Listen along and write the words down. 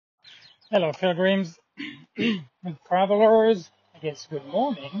Hello, pilgrims and travelers. I guess good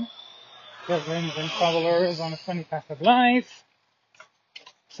morning, pilgrims and travelers on the funny path of life.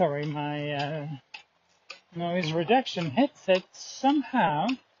 Sorry, my noise reduction headset somehow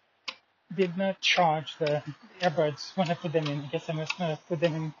did not charge the earbuds when I put them in. I guess I must not have put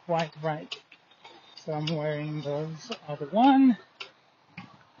them in quite right. So I'm wearing those other one.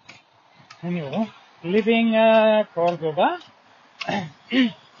 Anyway, leaving Cordoba.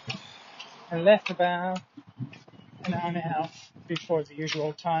 I left about an hour and a half before the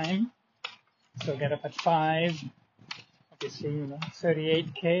usual time. So get up at 5. Obviously,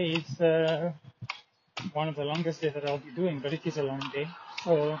 38K is one of the longest days that I'll be doing, but it is a long day.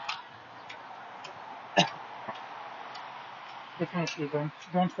 So definitely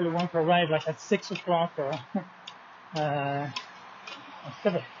don't really want to arrive like at 6 o'clock or uh,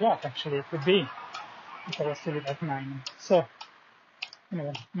 7 o'clock actually it would be if I was to leave at 9. So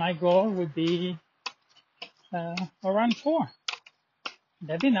anyway, my goal would be around 4.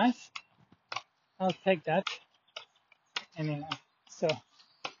 That'd be nice. I'll take that. Anyway,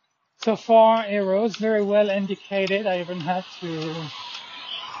 so far arrows very well indicated. I haven't had to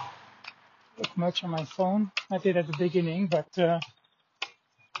look much on my phone. I did at the beginning, but it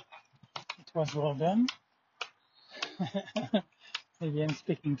was well done. Maybe I'm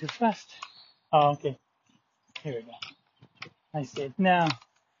speaking too fast. Oh, okay. Here we go. I see it. Now,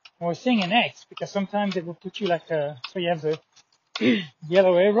 we're seeing an X because sometimes it will put you like so you have the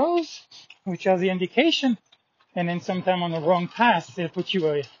yellow arrows, which are the indication, and then sometime on the wrong path, they'll put you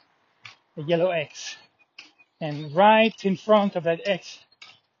a yellow X. And right in front of that X,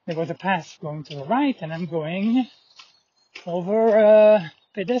 there was a path going to the right, and I'm going over a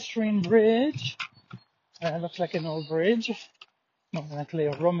pedestrian bridge. Looks like an old bridge, not exactly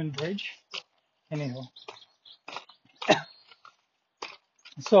a Roman bridge. Anyhow,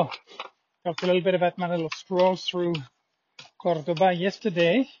 so talked a little bit about my little stroll through Cordoba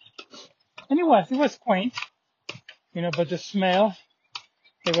yesterday, and it was quaint, but the smell.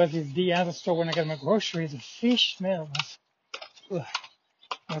 There was this Diaz store when I got my groceries. The fish smell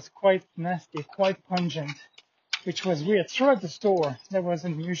was quite nasty, quite pungent, which was weird. Throughout the store, that was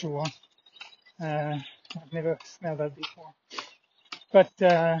unusual. I've never smelled that before. But,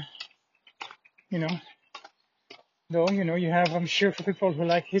 you have, I'm sure for people who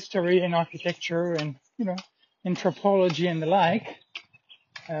like history and architecture and, anthropology and the like.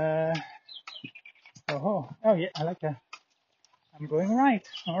 Oh yeah, I like that. I'm going right.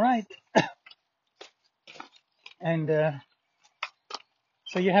 All right. And,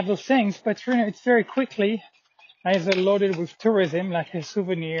 so you have those things, but it's very quickly either loaded with tourism, like a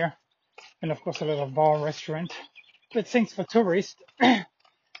souvenir, and of course a lot of bar, restaurant, but things for tourists.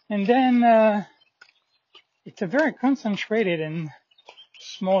 And then it's a very concentrated and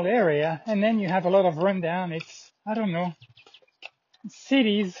small area, and then you have a lot of rundown. It's, I don't know,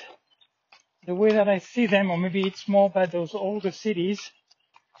 cities, the way that I see them, or maybe it's more about those older cities.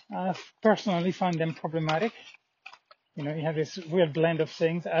 I personally find them problematic. You have this weird blend of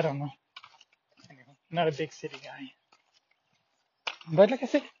things. I don't know. Anyway, not a big city guy. But like I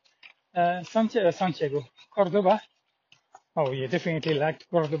said, Santiago, Cordoba. Oh, you definitely liked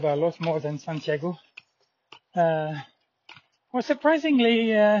Cordoba a lot more than Santiago. Was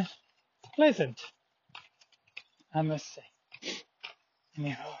surprisingly pleasant, I must say.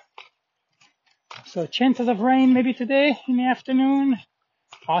 Anyhow, so chances of rain maybe today in the afternoon,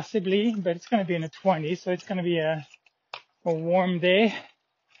 possibly, but it's going to be in the 20s, so it's going to be a warm day,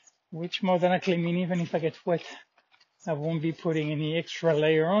 which more than likely means even if I get wet, I won't be putting any extra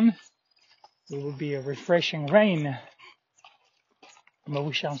layer on. It will be a refreshing rain, but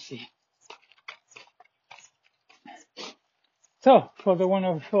we shall see. So, for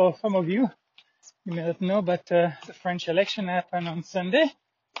some of you, you may not know, but the French election happened on Sunday,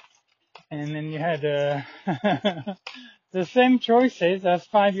 and then you had the same choices as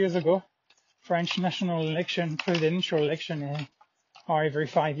 5 years ago. French national election, presidential election are every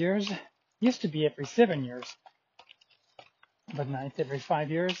 5 years. Used to be every 7 years, but now it's every 5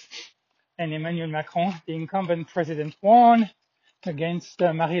 years. And Emmanuel Macron, the incumbent president, won against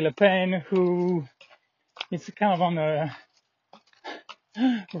Marine Le Pen, who is kind of on the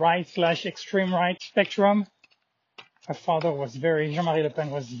right/extreme right spectrum. Her father was Jean-Marie Le Pen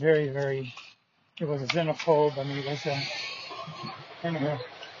was very, he was a xenophobe. I mean, he was anyway.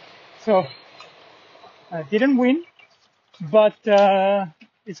 So, didn't win, but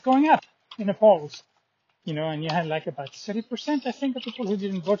it's going up in the polls, and you had like about 30%, I think, of people who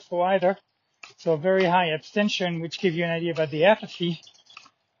didn't vote for either. So very high abstention, which gives you an idea about the apathy,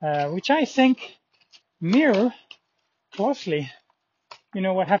 which I think mirror closely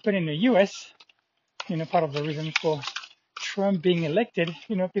what happened in the US, part of the reason for Trump being elected,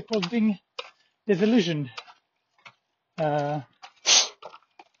 people being disillusioned.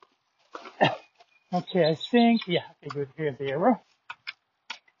 Okay, I think, yeah, okay, good, here's the arrow.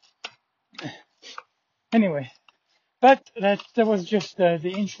 Anyway, but that was just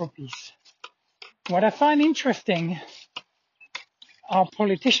the intro piece. What I find interesting are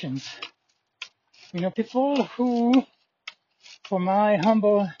politicians. People who, from my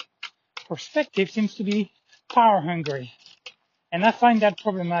humble perspective, seems to be power hungry. And I find that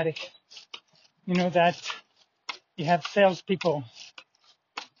problematic. That you have salespeople,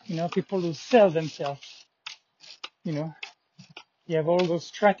 people who sell themselves. You have all those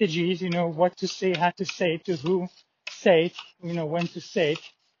strategies, what to say, how to say it, to who say it, when to say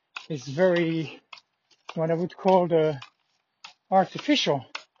it. It's very, what I would call the artificial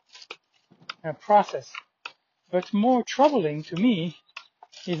process. But more troubling to me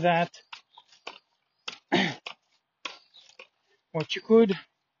is that what you could,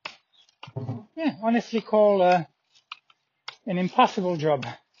 honestly call an impossible job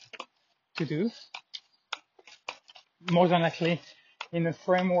to do, more than likely in the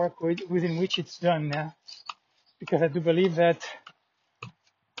framework within which it's done now. Because I do believe that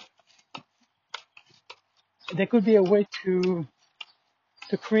there could be a way to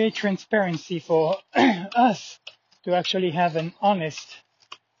create transparency for us to actually have an honest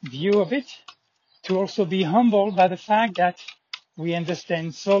view of it, to also be humbled by the fact that we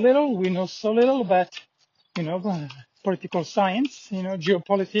understand so little, we know so little about, political science,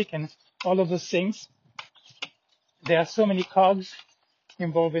 geopolitics and all of those things. There are so many cogs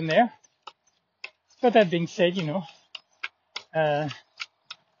involved in there. But that being said, I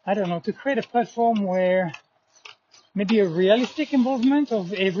don't know, to create a platform where maybe a realistic involvement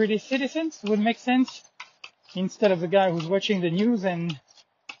of everyday citizens would make sense, instead of the guy who's watching the news and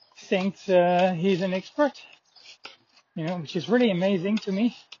thinks he's an expert, which is really amazing to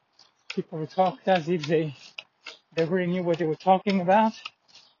me. People who talk as if they really knew what they were talking about.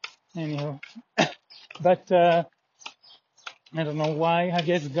 Anyhow, but I don't know why. I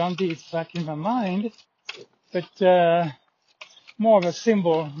guess Gandhi is back in my mind, but more of a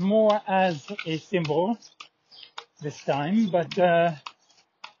symbol, more as a symbol this time. But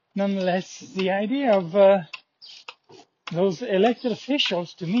nonetheless, the idea of those elected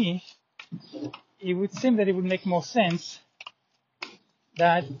officials, to me, it would seem that it would make more sense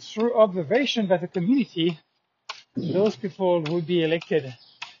that through observation by the community, those people would be elected.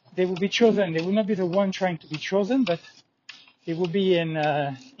 They would be chosen. They would not be the one trying to be chosen, but it would be an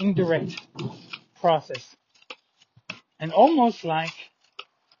indirect process. And almost like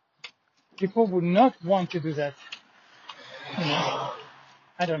people would not want to do that.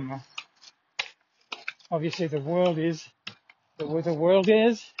 I don't know. Obviously, the world is the way the world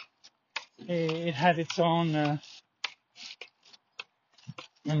is. It has its own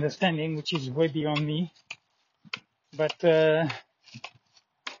understanding, which is way beyond me. But I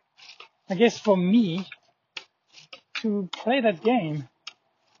guess for me, to play that game,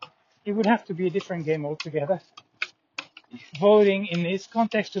 it would have to be a different game altogether. Voting in this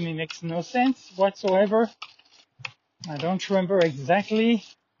context to me makes no sense whatsoever. I don't remember exactly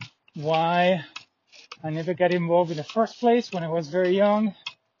why I never got involved in the first place when I was very young.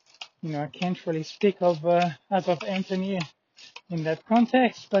 I can't really speak of as of Anthony in that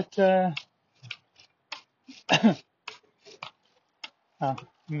context, but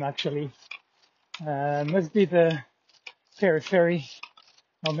actually must be the periphery,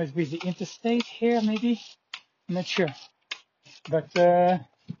 or must be the interstate here, maybe. I'm not sure. But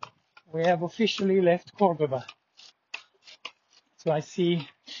we have officially left Cordoba. So I see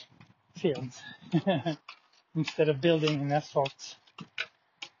fields instead of building and asphalt.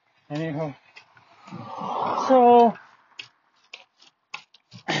 Anyhow, so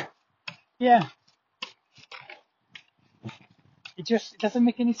yeah, it doesn't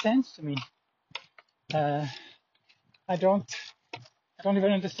make any sense to me. I don't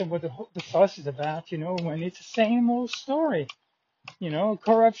even understand what the fuss is about, when it's the same old story.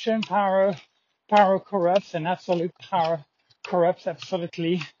 Corruption, power corrupts, and absolute power corrupts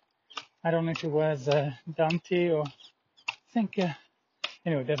absolutely. I don't know if it was Dante or I think,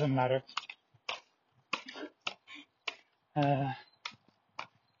 anyway, it doesn't matter. But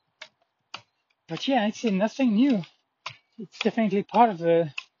yeah, I see nothing new. It's definitely part of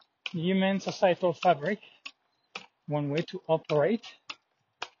the human societal fabric, one way to operate.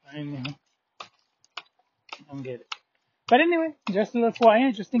 I don't get it. But anyway, just a little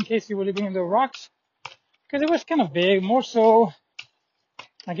FYI, just in case you were living in the rocks, because it was kind of big, more so,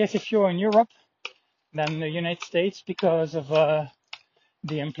 I guess, if you're in Europe than the United States, because of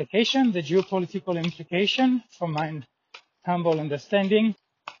the implication, the geopolitical implication, from my humble understanding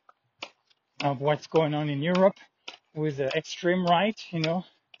of what's going on in Europe with the extreme right,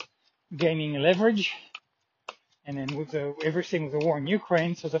 gaining leverage, and then with everything with the war in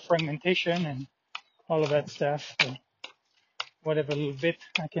Ukraine, so the fragmentation and all of that stuff. So whatever little bit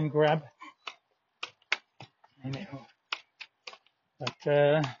I can grab. Anyhow, but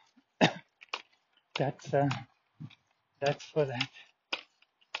that's for that.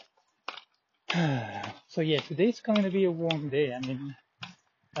 So yeah, today's going to be a warm day. I mean,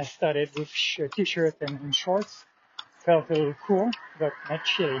 I started with t-shirt and shorts. Felt a little cool, but not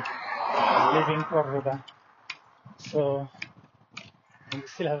chilly. I live in Cordoba, so we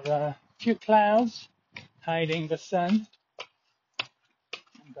still have a few clouds hiding the sun,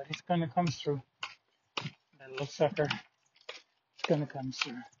 but it's going to come through. That little sucker, it's going to come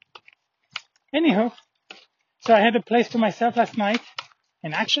through. Anyhow, so I had a place to myself last night,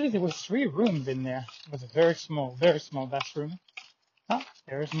 and actually there was 3 rooms in there. It was a very small bathroom. Oh,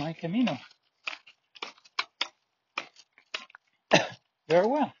 there's my Camino. Very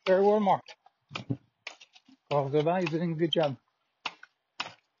well marked. Cordoba is doing a good job.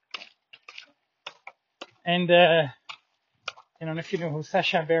 And I don't know if you know who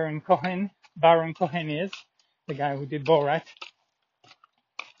Sacha Baron Cohen is, the guy who did Borat.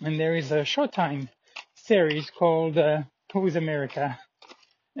 And there is a Showtime series called Who is America?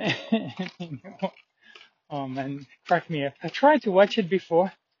 Oh man, cracked me up. I tried to watch it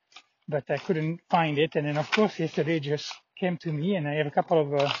before, but I couldn't find it. And then of course yesterday it just came to me, and I have a couple of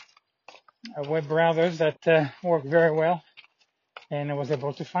web browsers that work very well, and I was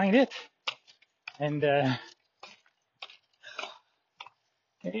able to find it. And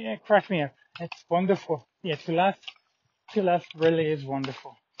it cracked me up. It's wonderful. Yeah, to laugh really is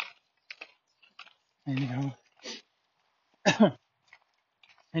wonderful. Anyhow,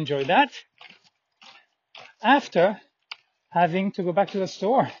 enjoy that. After having to go back to the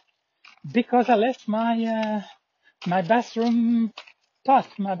store because I left my bathroom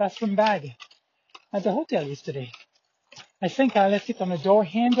bag at the hotel yesterday. I think I left it on the door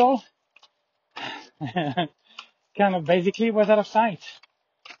handle. Kind of basically was out of sight.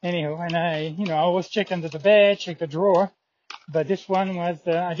 Anyhow, and I always check under the bed, check the drawer, but this one was,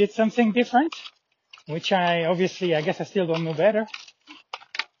 I did something different, which I guess I still don't know better.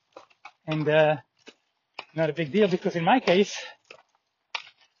 And, not a big deal, because in my case,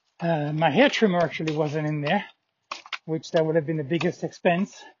 my hair trimmer actually wasn't in there, which that would have been the biggest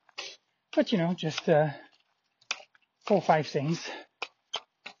expense. But just 4 or 5 things.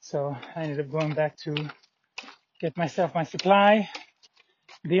 So I ended up going back to get myself my supply.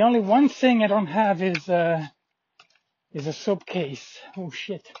 The only one thing I don't have is a soap case. Oh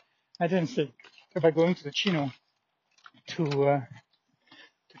shit! I didn't think about going to the Chino to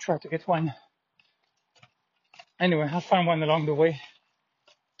try to get one. Anyway, I'll find one along the way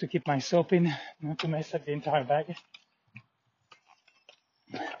to keep my soap in, not to mess up the entire bag.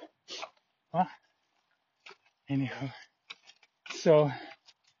 Well, anyhow, so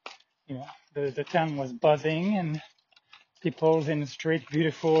the town was buzzing and people in the street,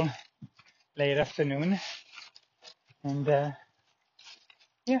 beautiful late afternoon, and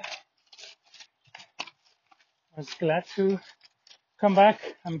yeah, I was glad to come back.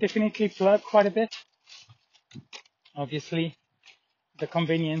 I'm definitely plugged quite a bit. Obviously, the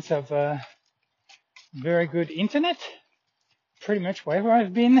convenience of very good internet, pretty much wherever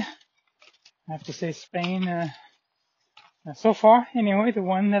I've been. I have to say Spain, so far anyway, the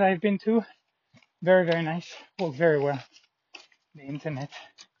one that I've been to, very, very nice, worked very well, the internet.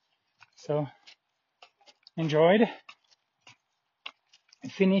 So, enjoyed. I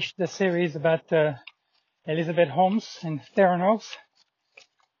finished the series about Elizabeth Holmes and Theranos,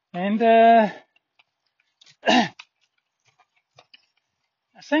 and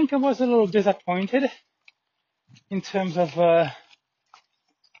I think I was a little disappointed in terms of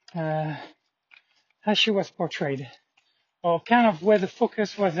how she was portrayed, or kind of where the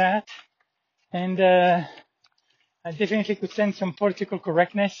focus was at, and I definitely could sense some political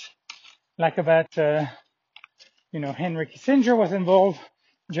correctness, like about Henry Kissinger was involved,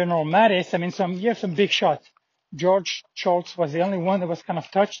 General Mattis. I mean, you have some big shots. George Shultz was the only one that was kind of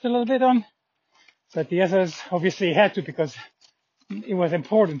touched a little bit on, but the others obviously had to, because it was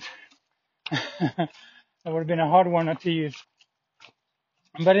important. That would have been a hard one not to use.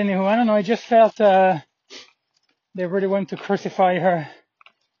 But anyway, I don't know, I just felt they really want to crucify her,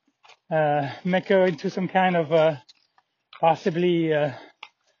 make her into some kind of possibly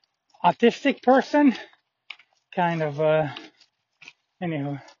autistic person, kind of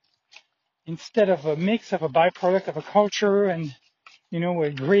anyhow, instead of a mix of a byproduct of a culture and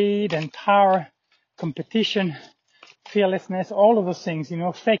with greed and power, competition, fearlessness, all of those things,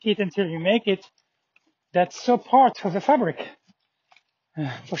 fake it until you make it. That's so part of the fabric,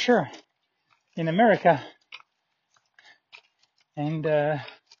 for sure, in America. And, I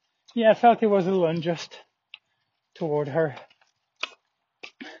felt it was a little unjust toward her.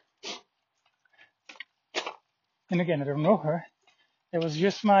 And again, I don't know her. It was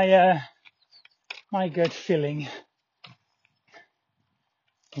just my gut feeling.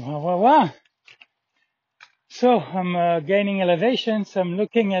 Wow. So I'm gaining elevation. So I'm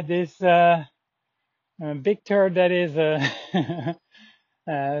looking at this big turd that is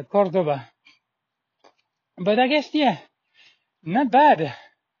Cordoba. But I guess, not bad.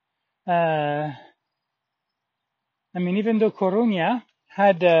 Even though Coruña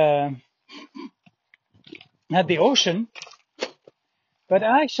had the ocean, but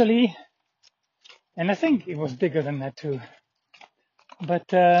actually, and I think it was bigger than that too.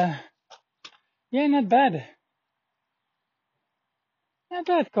 But not bad. Not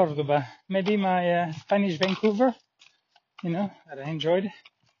bad, Cordoba. Maybe my Spanish Vancouver, that I enjoyed.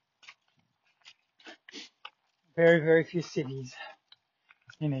 Very, very few cities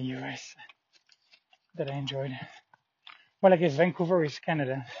in the US that I enjoyed. Well, I guess Vancouver is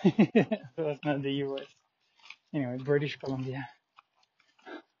Canada. So that's not the US. Anyway, British Columbia.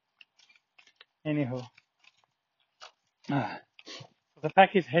 Anyhow. The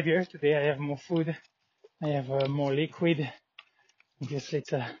pack is heavier. Today I have more food. I have more liquid. Obviously it's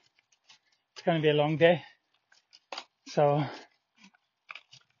going to be a long day. So,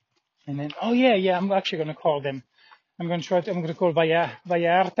 and then, I'm actually going to call them. I'm going to call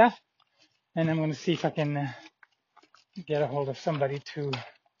Vallarta, and I'm going to see if I can get a hold of somebody to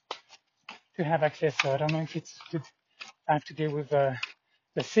have access. So I don't know if it's good. I have to deal with the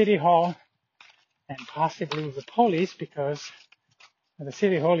city hall and possibly with the police, because the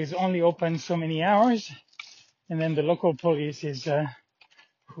city hall is only open so many hours, and then the local police is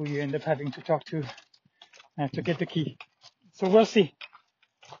who you end up having to talk to get the key. So we'll see.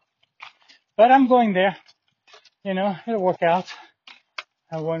 But I'm going there. It'll work out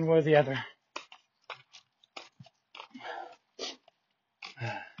one way or the other.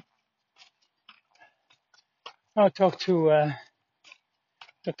 I talked to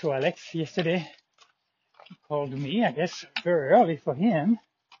Alex yesterday. He called me, I guess, very early for him.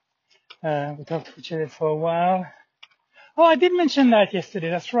 We talked to each other for a while. Oh, I did mention that yesterday.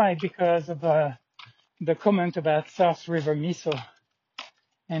 That's right, because of the comment about South River miso.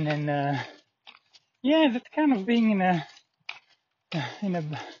 And then, that kind of being it's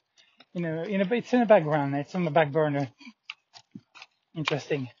in the background. It's on the back burner.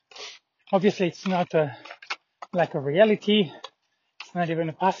 Interesting. Obviously, it's not like a reality. It's not even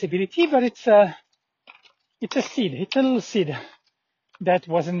a possibility, but it's a seed. It's a little seed that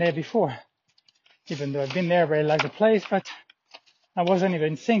wasn't there before. Even though I've been there, very like the place, but I wasn't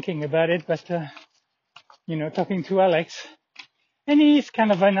even thinking about it. But talking to Alex, and he's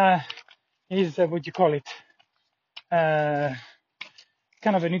kind of what you call it?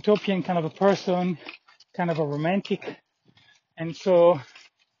 Kind of an utopian kind of a person, kind of a romantic, and so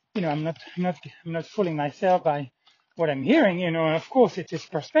I'm not fooling myself by what I'm hearing. Of course it's his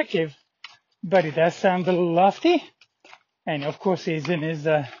perspective, but it does sound a little lofty, and of course he's in his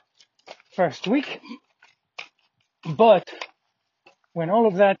first week. But when all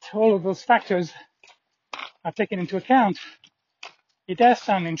of those factors are taken into account, it does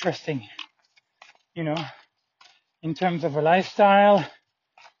sound interesting, in terms of a lifestyle.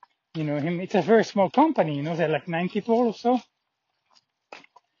 It's a very small company, they're like 9 people or so.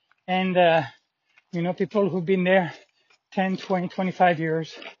 And, people who've been there 10, 20, 25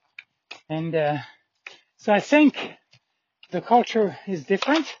 years. And, so I think the culture is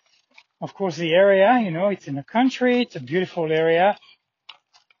different. Of course, the area, it's in the country. It's a beautiful area,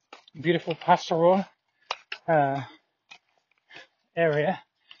 beautiful pastoral, area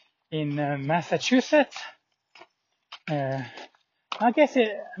in Massachusetts. I guess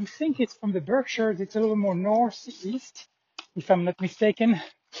I think it's from the Berkshires. It's a little more northeast, if I'm not mistaken.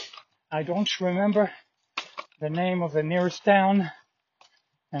 I don't remember the name of the nearest town.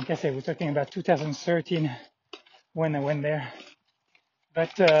 I guess we're talking about 2013 when I went there.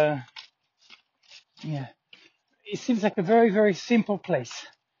 But it seems like a very, very simple place.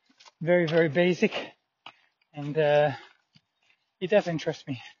 Very, very basic. And it does interest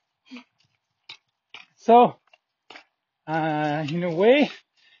me. So, in a way,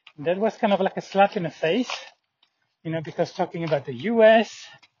 that was kind of like a slap in the face, because talking about the US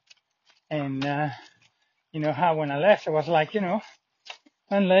and, how when I left, I was like,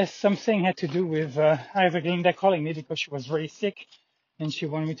 unless something had to do with either Glenda calling me because she was really sick and she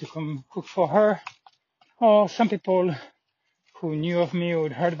wanted me to come cook for her. Or some people who knew of me or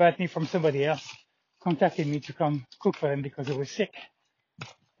had heard about me from somebody else contacted me to come cook for them because they were sick.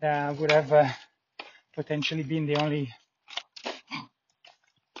 That would have potentially been the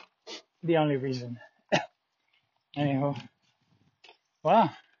only reason. Anyhow, wow,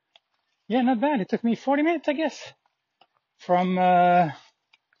 yeah, not bad. It took me 40 minutes, I guess, from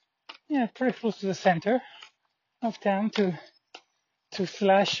pretty close to the center of town to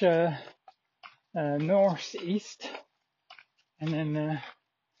slash northeast, and then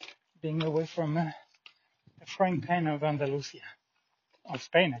being away from the frying pan of Andalusia, of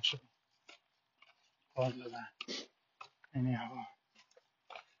Spain actually.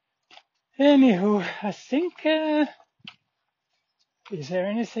 Anywho, I think, is there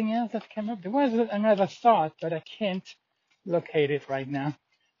anything else that came up? There was another thought, but I can't locate it right now.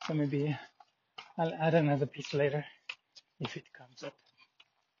 So maybe I'll add another piece later if it comes up.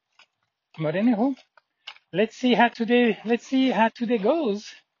 But anyhow, let's see how today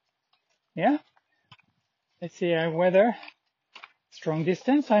goes. Yeah. Let's see our weather. Strong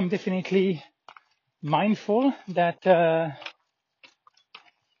distance. I'm definitely mindful that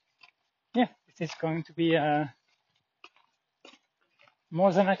it is going to be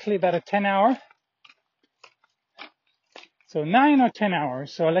more than likely about a 10-hour. So 9 or 10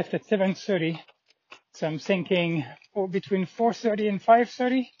 hours. So I left at 7:30. So I'm thinking between 4:30 and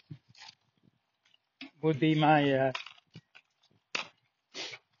 5:30 would be my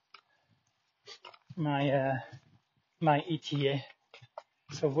ETA.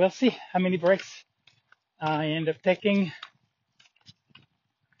 So we'll see how many breaks I end up taking.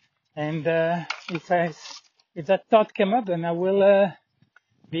 And if that thought came up, then I will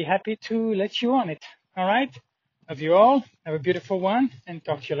be happy to let you on it. All right? Love you all. Have a beautiful one, and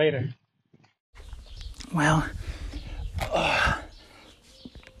talk to you later. Well,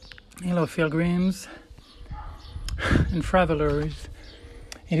 hello, pilgrims and travelers.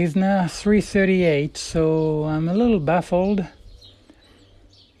 It is now 3:38, so I'm a little baffled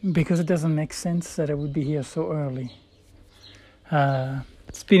because it doesn't make sense that I would be here so early.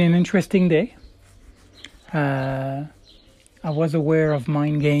 It's been an interesting day. I was aware of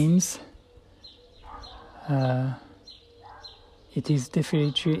mind games. It is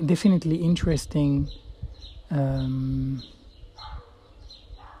definitely interesting.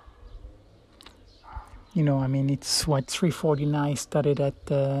 It's 3:49. I started at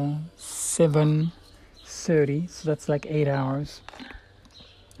 7:30, so that's like 8 hours.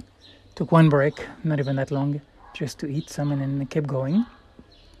 Took one break, not even that long, just to eat some, and then kept going.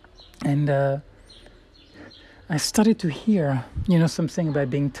 And I started to hear, something about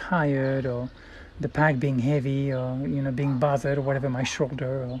being tired, or the pack being heavy, or being bothered, or whatever, my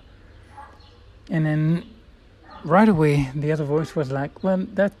shoulder. And then right away, the other voice was like, "Well,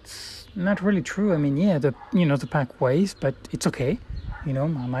 that's not really true. I mean, yeah, the pack weighs, but it's okay.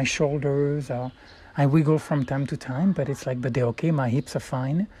 My shoulders I wiggle from time to time, but it's like, but they're okay. My hips are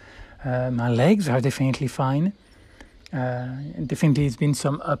fine. My legs are definitely fine. Definitely, it's been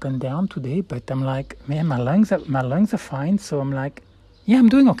some up and down today, but I'm like, man, my lungs are fine. So I'm like, yeah, I'm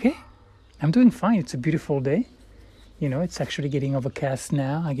doing okay. I'm doing fine. It's a beautiful day. It's actually getting overcast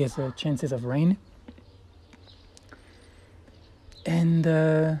now. I guess the chances of rain. And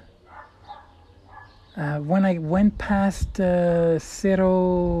when I went past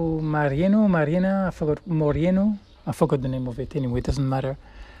Cerro Mariena, I forgot the name of it. Anyway, it doesn't matter.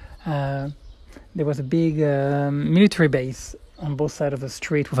 There was a big military base on both sides of the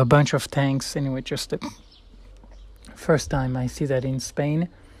street with a bunch of tanks. Anyway, just the first time I see that in Spain.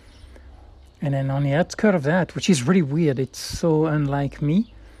 And then on the outskirts of that, which is really weird, it's so unlike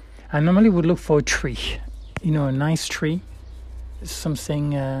me, I normally would look for a tree, a nice tree,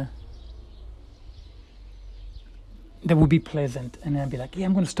 something that would be pleasant, and I'd be like, yeah,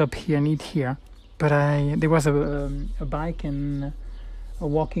 I'm going to stop here and eat here. But there was a bike and a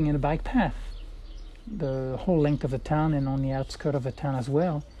walking and a bike path, the whole length of the town and on the outskirts of the town as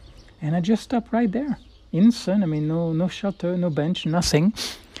well. And I just stopped right there in the sun. No shelter, no bench, nothing.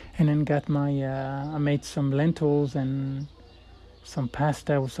 And then got I made some lentils and some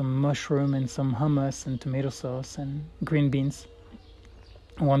pasta with some mushroom and some hummus and tomato sauce and green beans.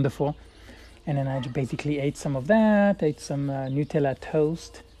 Wonderful. And then I basically ate some of that, ate some Nutella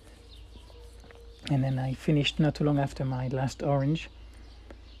toast. And then I finished not too long after my last orange.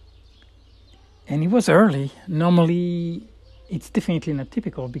 And it was early. Normally, it's definitely not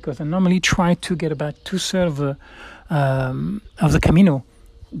typical because I normally try to get about 2/3 of the Camino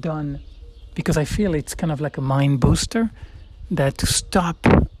done, because I feel it's kind of like a mind booster, that to stop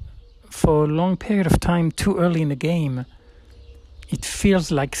for a long period of time too early in the game, it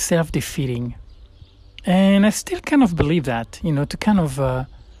feels like self-defeating. And I still kind of believe that, to kind of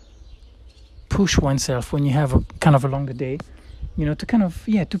push oneself when you have a kind of a longer day, to kind of,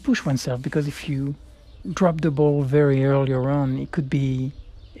 to push oneself, because if you drop the ball very earlier on, it could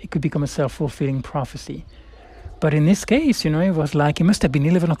become a self-fulfilling prophecy. But in this case, it was like, it must have been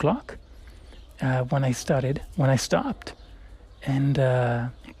 11 o'clock when I stopped. And I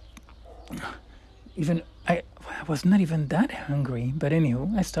was not even that hungry. But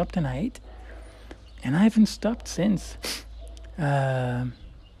anywho, I stopped and I ate. And I haven't stopped since.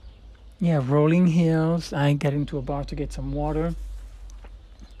 Rolling hills. I got into a bar to get some water.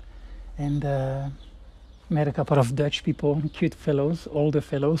 And met a couple of Dutch people, cute fellows, older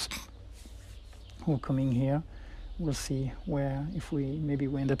fellows, who are coming here. We'll see if we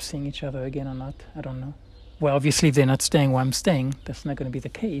end up seeing each other again or not. I don't know. Well, obviously, if they're not staying where I'm staying, that's not going to be the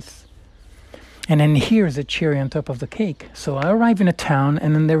case. And then here's a cherry on top of the cake. So I arrive in a town,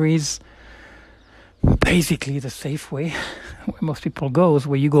 and then there is basically the safe way where most people go,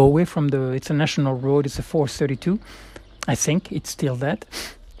 where you go away from it's a national road. It's a 432. I think it's still that.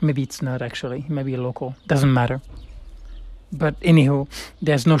 Maybe it's not actually. Maybe a local. Doesn't matter. But anyhow,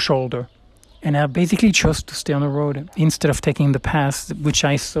 there's no shoulder. And I basically chose to stay on the road instead of taking the path, which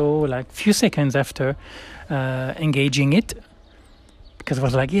I saw like a few seconds after engaging it. Because I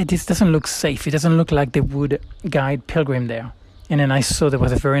was like, this doesn't look safe. It doesn't look like they would guide pilgrim there. And then I saw there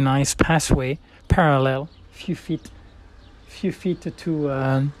was a very nice pathway, parallel, few feet to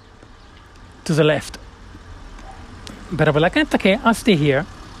the left. But I was like, okay, I'll stay here.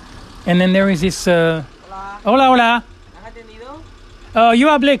 And then there is this... Hola. Hola. ¿Has atendido? Yo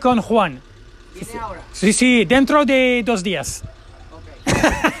hablé con Juan. ¿Viene ahora? Sí, dentro de 2 días. Okay.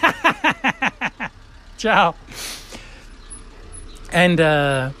 Ciao. And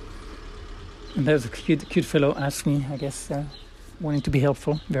there's a cute fellow asked me, I guess, wanting to be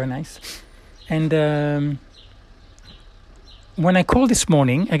helpful. Very nice. And when I called this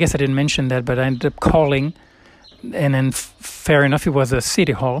morning, I guess I didn't mention that, but I ended up calling. And then fair enough, it was a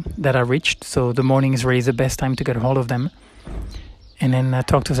city hall that I reached. So the morning is really the best time to get a hold of them. And then I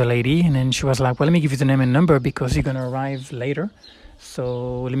talked to the lady, and then she was like, well, let me give you the name and number because you're going to arrive later.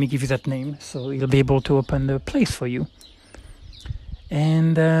 So let me give you that name so you'll be able to open the place for you.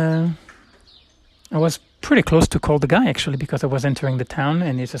 And I was pretty close to call the guy, actually, because I was entering the town,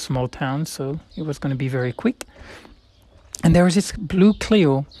 and it's a small town, so it was going to be very quick. And there was this blue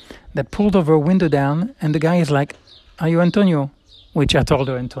Clio that pulled over, window down, and the guy is like, are you Antonio? Which I told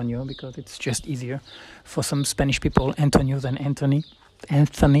her Antonio, because it's just easier for some Spanish people, Antonio than Anthony.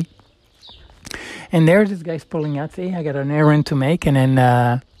 And there this guy's pulling out, hey, I got an errand to make, and then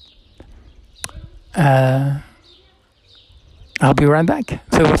I'll be right back.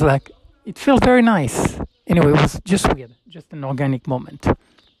 So it was like, it felt very nice. Anyway, it was just weird, just an organic moment.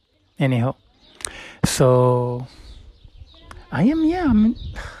 Anyhow, so I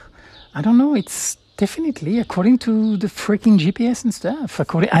don't know, it's definitely according to the freaking GPS and stuff. I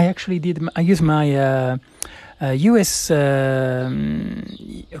use my US,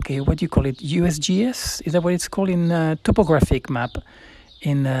 what do you call it? USGS? Is that what it's called in topographic map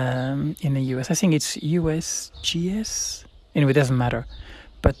in the US? I think it's USGS. Anyway, it doesn't matter.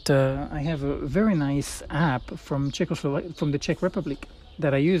 But I have a very nice app from the Czech Republic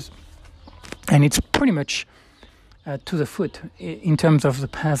that I use, and it's pretty much to the foot in terms of the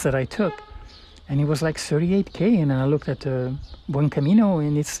path that I took. And it was like 38k, and I looked at Buen Camino,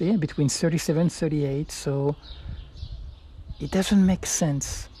 and it's between 37 and 38. So it doesn't make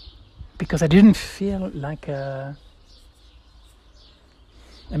sense because I didn't feel like I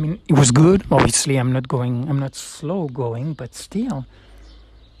mean, it was good. Obviously, I'm not slow going, but still,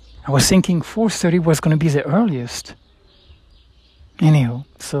 I was thinking 4:30 was going to be the earliest. Anyhow,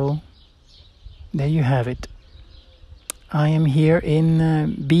 so there you have it. I am here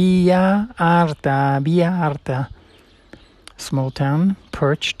in Villa Arta, small town,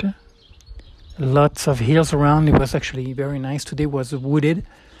 perched. Lots of hills around. It was actually very nice. Today was wooded.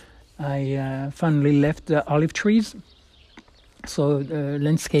 I finally left the olive trees. So the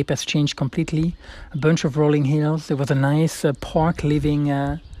landscape has changed completely. A bunch of rolling hills. There was a nice park living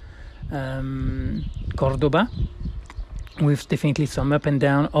Cordoba with definitely some up and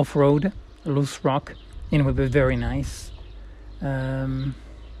down off-road, loose rock. Anyway, but very nice.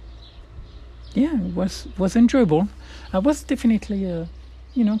 It was enjoyable. I was definitely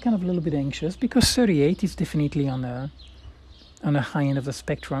kind of a little bit anxious because 38 is definitely on a high end of the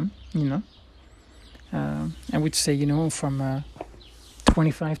spectrum. I would say from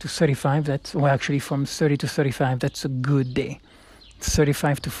 25 to 35, actually from 30 to 35, that's a good day.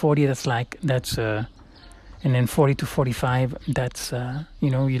 35 to 40, that's And then 40 to 45, that's,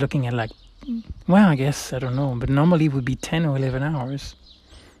 you're looking at like, well, I guess, I don't know, but normally it would be 10 or 11 hours.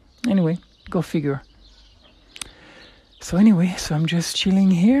 Anyway, go figure. So I'm just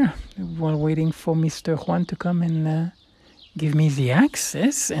chilling here while waiting for Mr. Juan to come and give me the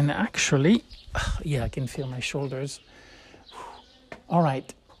access. And actually, I can feel my shoulders. All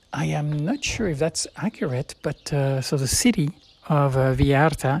right. I am not sure if that's accurate, but so the city of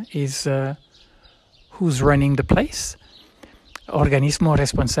Vallarta is who's running the place. Organismo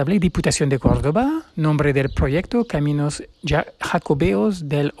responsable, Diputación de Córdoba, nombre del proyecto Caminos Jacobeos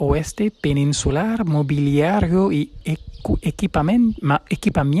del Oeste Peninsular, Mobiliario y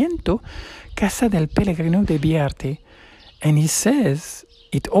Equipamiento, Casa del Pellegrino de Vallarta. And he says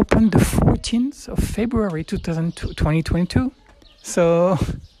it opened the 14th of February 2022. So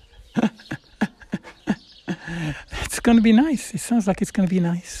it's going to be nice. It sounds like it's going to be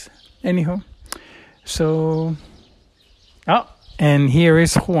nice. Anyhow, so... Oh, and here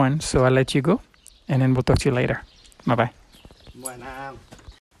is Juan, so I'll let you go, and then we'll talk to you later. Bye-bye. Buena.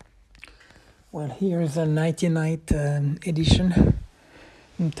 Well, here is a nighty-night edition.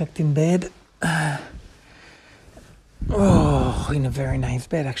 I'm tucked in bed. In a very nice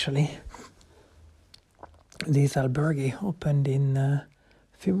bed, actually. This albergue opened in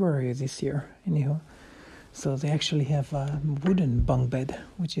February this year, anyhow. So they actually have a wooden bunk bed,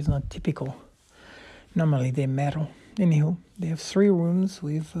 which is not typical. Normally they're metal. Anyhow, they have 3 rooms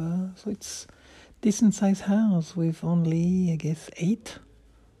with, so it's decent sized house with only, I guess, 8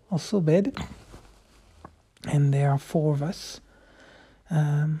 or so bed. And there are 4 of us.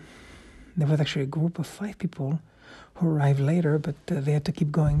 There was actually a group of 5 people who arrived later, but they had to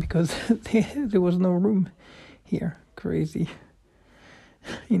keep going because there was no room here. Crazy.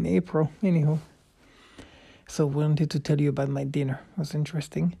 In April, anyhow. So wanted to tell you about my dinner. It was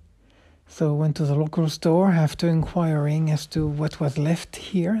interesting. So went to the local store after inquiring as to what was left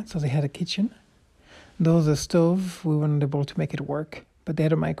here. So they had a kitchen. Though the stove, we weren't able to make it work, but they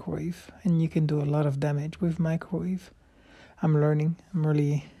had a microwave, and you can do a lot of damage with microwave. I'm learning. I'm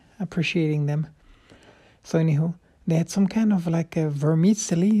really appreciating them. So anyhow, they had some kind of like a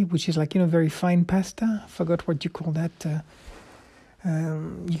vermicelli, which is like, very fine pasta. I forgot what you call that.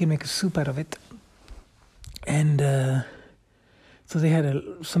 You can make a soup out of it. And so they had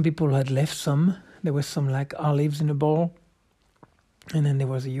some people had left some. There was some like olives in a bowl. And then there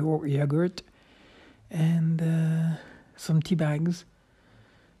was a yogurt and some tea bags.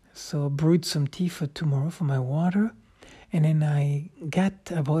 So I brewed some tea for tomorrow for my water. And then I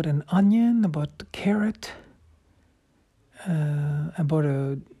bought an onion, I bought a carrot. I bought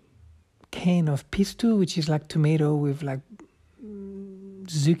a can of pesto, which is like tomato with like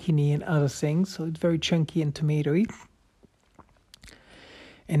zucchini and other things. So it's very chunky and tomatoey.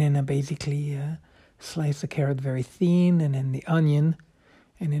 And then I basically sliced the carrot very thin, and then the onion,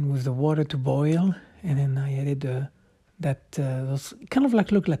 and then with the water to boil. And then I added those kind of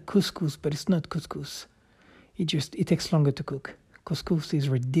like look like couscous, but it's not couscous. It takes longer to cook. Couscous is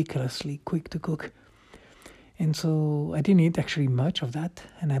ridiculously quick to cook. And so I didn't eat actually much of that.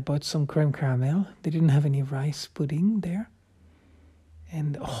 And I bought some creme caramel. They didn't have any rice pudding there.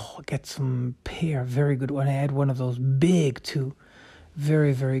 And I got some pear, very good one. I had one of those big too.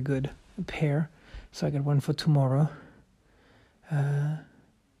 Very, very good pear. So I got one for tomorrow. I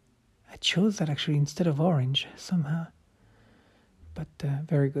chose that actually instead of orange somehow. But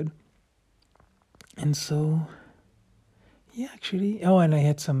very good. And so, yeah, actually. Oh, and I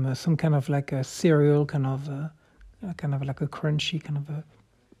had some kind of like a cereal, kind of like a crunchy kind of a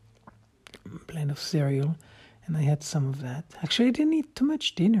blend of cereal. And I had some of that. Actually, I didn't eat too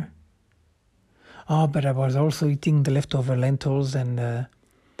much dinner. Oh, but I was also eating the leftover lentils and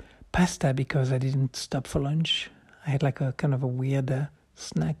pasta because I didn't stop for lunch. I had like a kind of a weird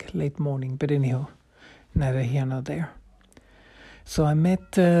snack late morning. But anyhow, neither here nor there. So I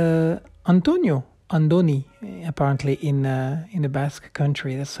met Andoni, apparently in the Basque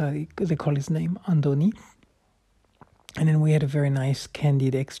country. That's how they call his name, Andoni. And then we had a very nice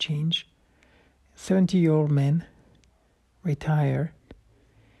candid exchange. 70-year-old man, retired,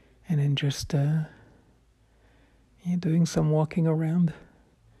 and then just doing some walking around.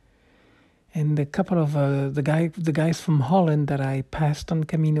 And a couple of the guys from Holland that I passed on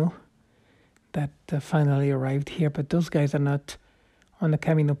Camino that finally arrived here, but those guys are not on the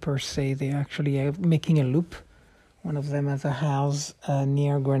Camino per se. They're actually making a loop. One of them has a house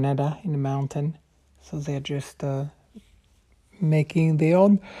near Granada in the mountain, so they're just making their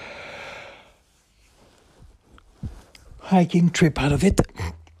own hiking trip out of it.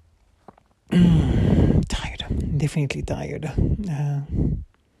 Tired, definitely tired.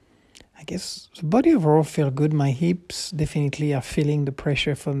 I guess the body overall felt good. My hips definitely are feeling the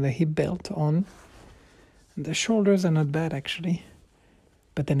pressure from the hip belt on. And the shoulders are not bad actually.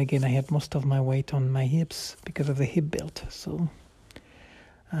 But then again, I had most of my weight on my hips because of the hip belt. So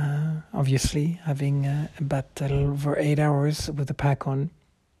obviously having about a little over 8 hours with the pack on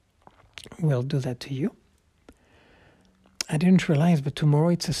will do that to you. I didn't realize, but tomorrow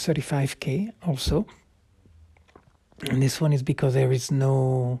it's a 35K also. And this one is because there is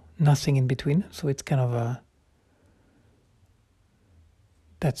nothing in between. So it's kind of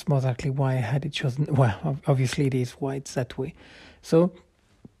that's more likely why I had it chosen. Well, obviously it is why it's that way. So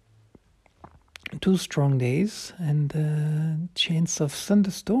 2 strong days and chance of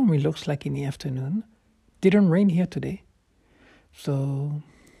thunderstorm, it looks like in the afternoon. Didn't rain here today. So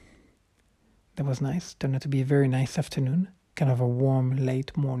that was nice. Turned out to be a very nice afternoon. Kind of a warm,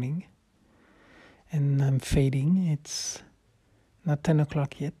 late morning. And I'm fading. It's not 10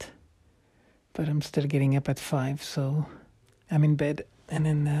 o'clock yet. But I'm still getting up at 5. So I'm in bed. And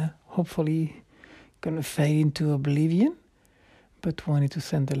then hopefully going to fade into oblivion. But wanted to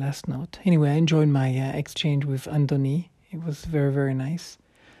send the last note. Anyway, I enjoyed my exchange with Anthony. It was very, very nice.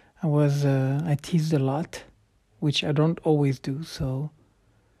 I teased a lot, which I don't always do. So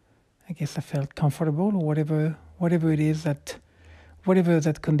I guess I felt comfortable, or whatever it is whatever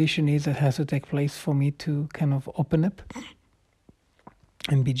that condition is that has to take place for me to kind of open up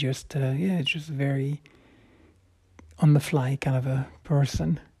and be just very on the fly kind of a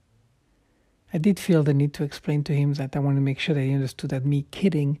person. I did feel the need to explain to him that I want to make sure that he understood that me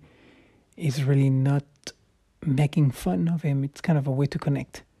kidding is really not making fun of him. It's kind of a way to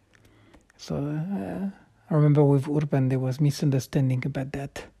connect. So I remember with Urban there was misunderstanding about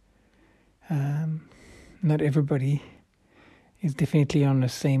that. Not everybody is definitely on the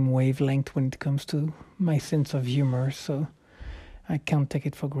same wavelength when it comes to my sense of humor, so I can't take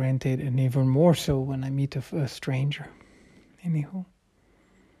it for granted, and even more so when I meet a stranger. Anyhow,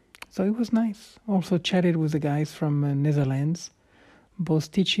 so it was nice. Also chatted with the guys from Netherlands,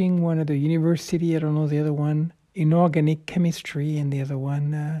 both teaching, one at the university, I don't know the other one, inorganic chemistry, and the other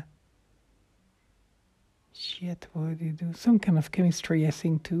one, what did he do? Some kind of chemistry, I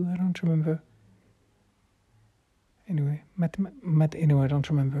think, too. I don't remember. Anyway, I don't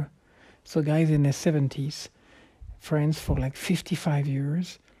remember. So guys in their 70s, friends for like 55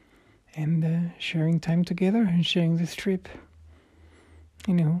 years, and sharing time together and sharing this trip.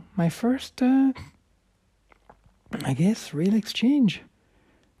 My first, I guess, real exchange.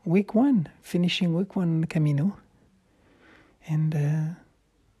 Week 1, finishing week 1 on the Camino. And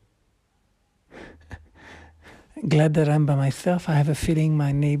glad that I'm by myself. I have a feeling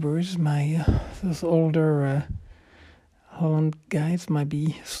my neighbors, those older Holland guys might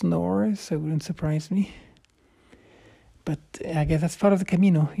be snorers, so it wouldn't surprise me. But I guess that's part of the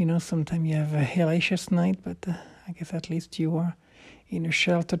Camino. Sometimes you have a hellacious night, but I guess at least you are in a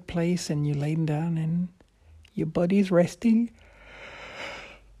sheltered place and you're laying down and your body's resting.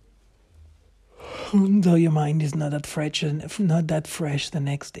 Though your mind is not that fresh the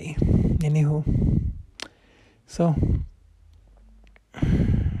next day. Anyhow, so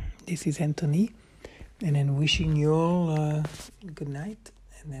this is Anthony. And then wishing you all good night,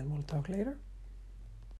 and then we'll talk later.